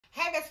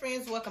Hey best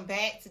friends, welcome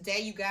back. Today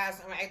you guys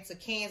are reacting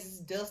to Kansas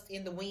Dust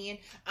in the Wind.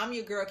 I'm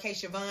your girl K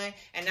Siobhan,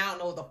 and I don't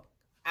know the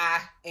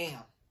I am.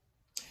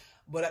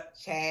 But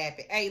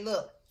chappy. Hey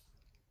look,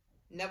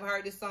 never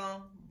heard this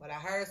song, but I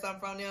heard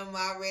something from them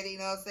already, you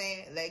know what I'm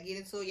saying? Let's get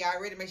into it.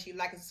 Y'all ready? Make sure you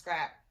like and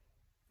subscribe.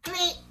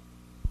 Click!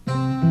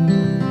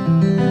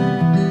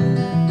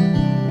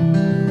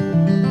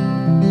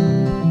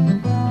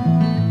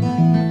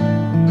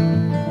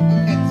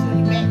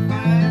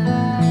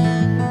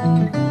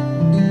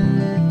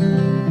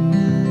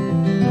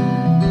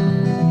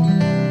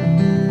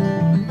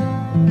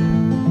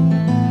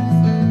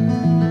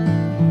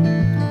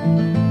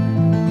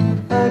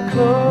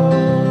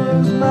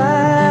 Close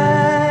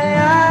my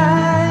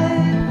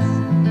eyes,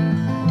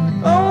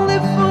 only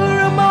for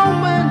a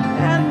moment,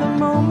 and the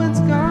moment's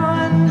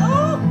gone.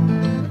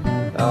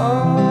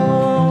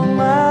 All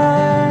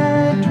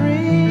my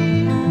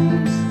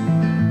dreams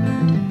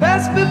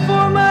pass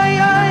before my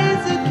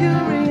eyes, a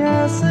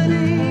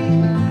curiosity.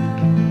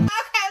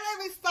 Okay, let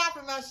me stop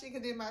in my shit,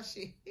 cause it's my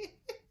shit.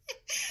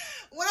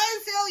 When I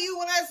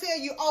tell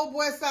you, oh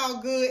boy,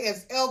 sound good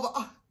as ever.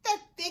 Oh,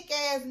 that thick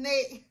ass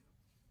neck.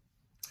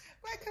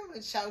 I come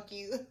and choke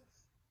you.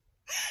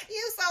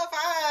 You so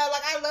fine.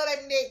 Like, I love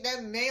that neck,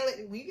 that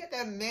manly. When you get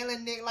that manly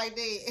neck like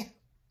that,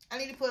 I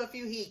need to put a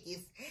few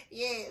hickeys.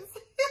 Yes.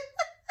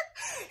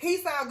 He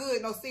sound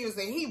good. No,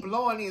 seriously. He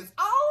blowing his.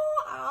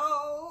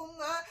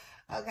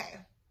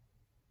 Okay.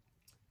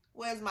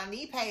 Where's my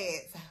knee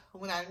pads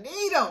when I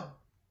need them?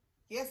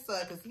 Yes,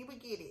 sir, because he would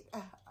get it.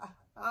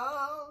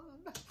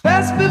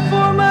 Pass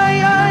before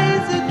my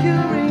eyes, a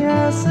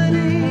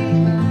curiosity.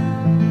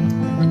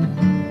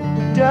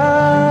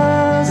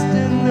 Dust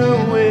in the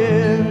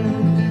wind.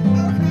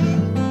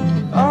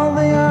 All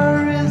they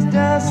are is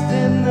dust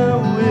in the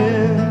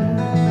wind.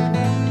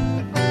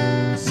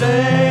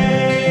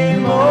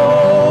 Same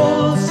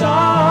old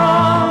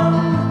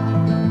song,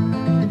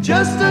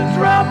 just a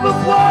drop of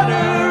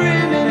water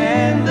in an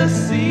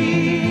endless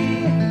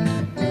sea.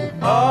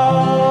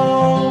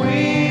 All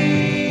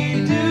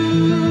we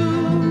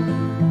do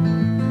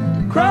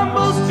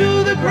crumbles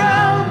to the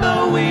ground,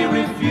 though we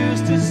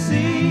refuse to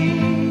see.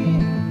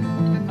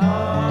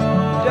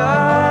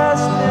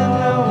 Dust in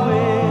the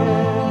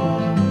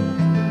wind.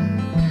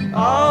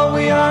 All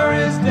we are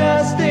is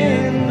dust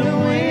in the wind.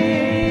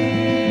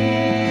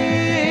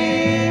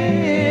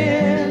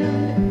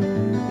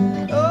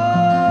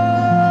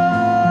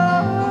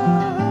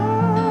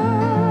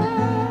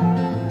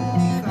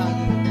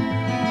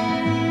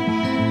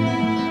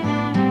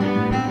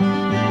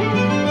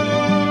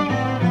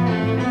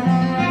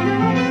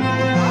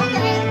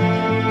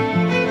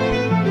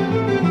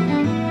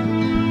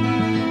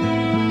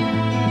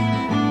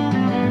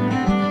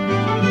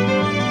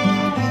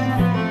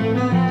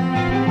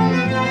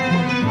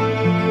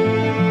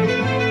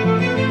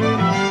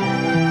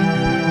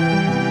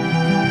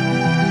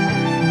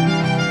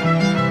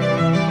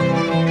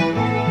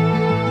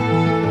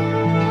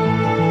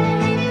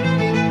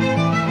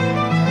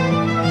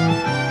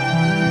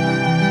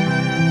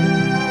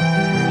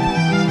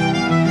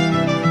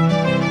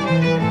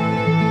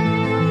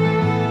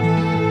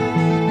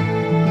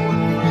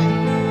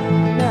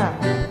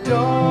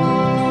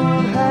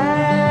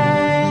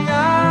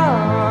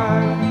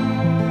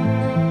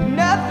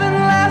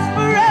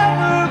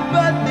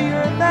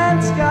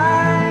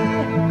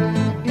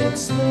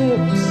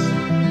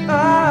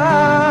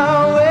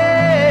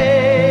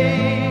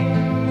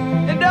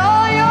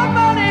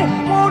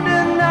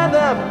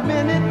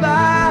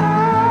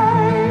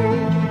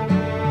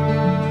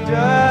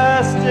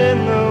 Dust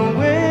in the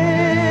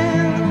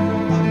wind.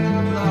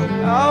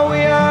 All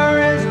we are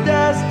is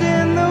dust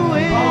in the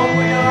wind. All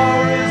we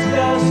are is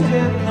dust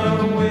in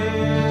the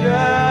wind.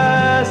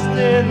 Dust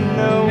in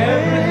the wind.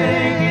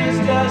 Everything is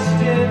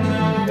dust in the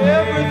wind.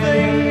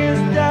 Everything is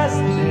dust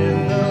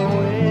in the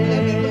wind.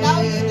 Let me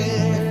blow you,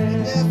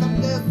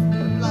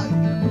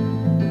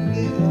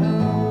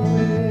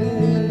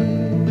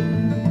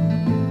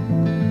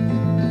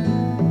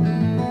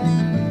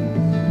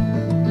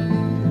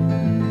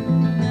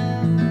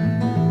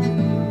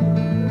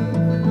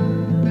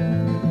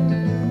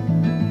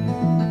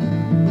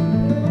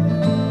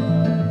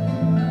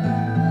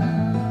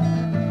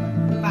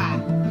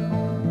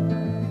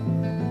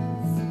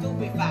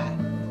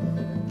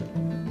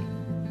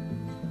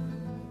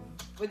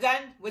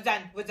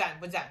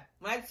 We're done.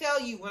 When I tell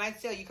you,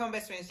 come on,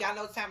 best friends, y'all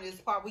know the time of this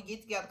part, we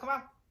get together, come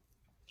on.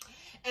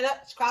 And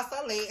up, cross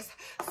our legs,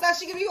 so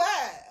she can be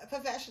what?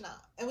 Professional.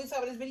 And we talk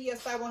about this video,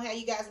 so I won't have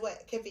you guys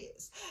what?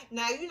 Confused.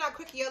 Now, you're not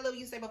quick, you love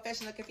you say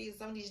professional, confused,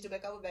 so I need you to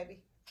back over, baby.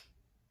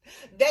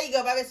 There you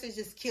go, my best friend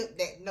just killed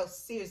that. No,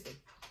 seriously.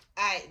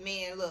 All right,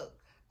 man, look.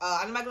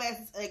 I know my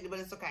glasses ugly, but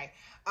it's okay.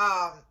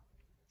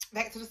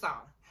 Back to the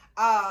song.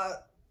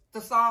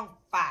 The song,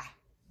 Fire.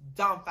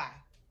 Dumb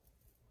Fire.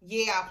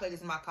 Yeah, I play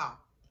this in my car.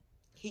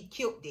 He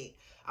killed it.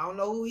 I don't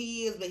know who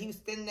he is, but he was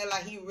standing there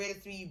like he ready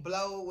to be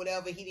blow,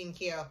 whatever. He didn't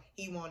care.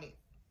 He wanted.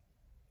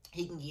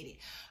 He can get it.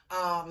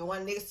 The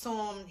one next to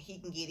him, he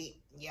can get it.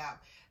 Yeah.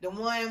 The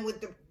one with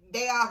the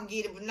they all can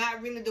get it, but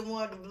not really the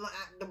one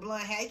the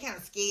blonde hair. He kind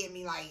of scared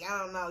me. Like, I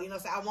don't know. You know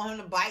what I'm saying? I want him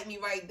to bite me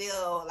right there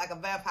like a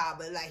vampire,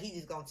 but like he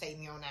just gonna take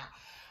me on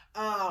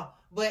out.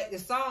 But the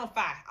song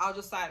fire. I'll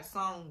just say the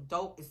song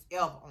dope as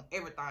ever on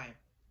everything.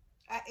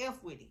 I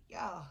F with it,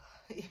 y'all.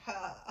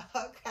 Yeah,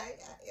 okay.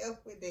 I F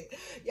with it.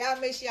 Y'all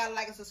make sure y'all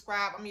like and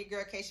subscribe. I'm your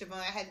girl, K Siobhan.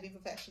 I had to be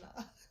professional.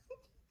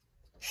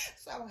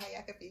 So how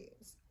y'all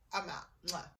confused. I'm out. Mwah.